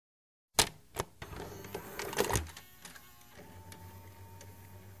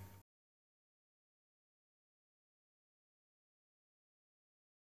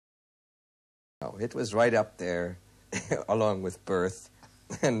it was right up there, along with birth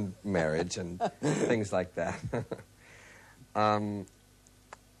and marriage and things like that.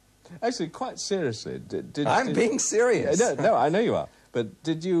 Actually, quite seriously, I'm being serious. No, I know you are. But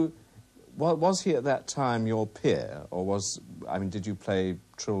did you... Was he at that time your peer, or was... I mean, did you play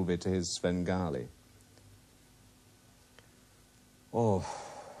Trilby to his Svengali? Oh,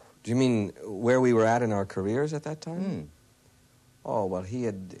 do you mean where we were at in our careers at that time? Mm. Oh, well, he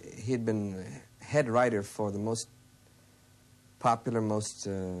had been head writer for the most popular,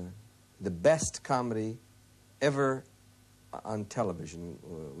 the best comedy ever on television,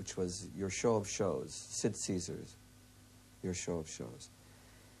 which was Your Show of Shows, Sid Caesar's Your Show of Shows.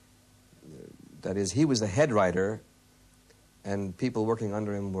 That is, he was the head writer, and people working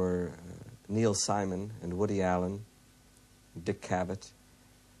under him were Neil Simon and Woody Allen, Dick Cavett,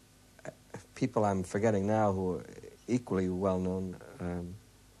 people I'm forgetting now who are equally well known.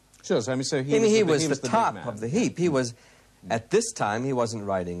 Sure, so I mean, so he was the top of the heap. He was, at this time, he wasn't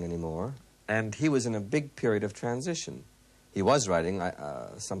writing anymore, and he was in a big period of transition. He was writing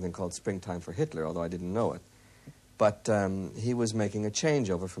something called Springtime for Hitler, although I didn't know it. But he was making a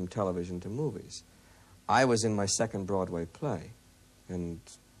changeover from television to movies. I was in my second Broadway play, and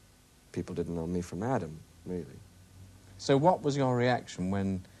people didn't know me from Adam, really. So what was your reaction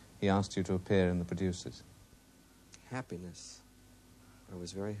when he asked you to appear in The Producers? Happiness. I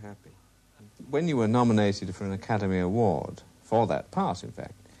was very happy. When you were nominated for an Academy Award, for that part, in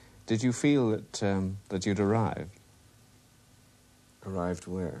fact, did you feel that you'd arrived? Arrived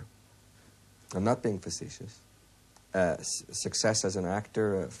where? I'm not being facetious. Success as an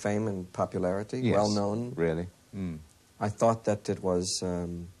actor, fame and popularity, yes, well known. Really? Mm. I thought that it was...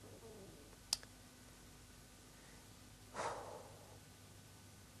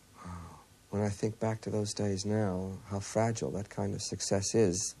 when I think back to those days now, how fragile that kind of success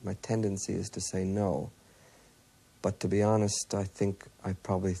is, my tendency is to say no. But to be honest, I think I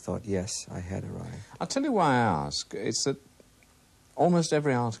probably thought, yes, I had arrived. I'll tell you why I ask. It's that almost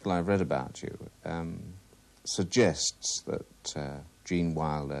every article I've read about you suggests that Gene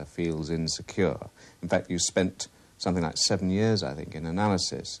Wilder feels insecure. In fact, you spent something like 7 years, I think, in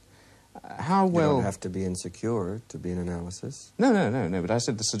analysis. How well... You don't have to be insecure to be in analysis. No, but I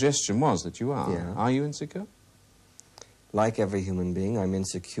said the suggestion was that you are. Yeah. Are you insecure? Like every human being, I'm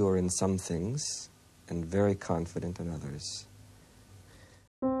insecure in some things and very confident in others.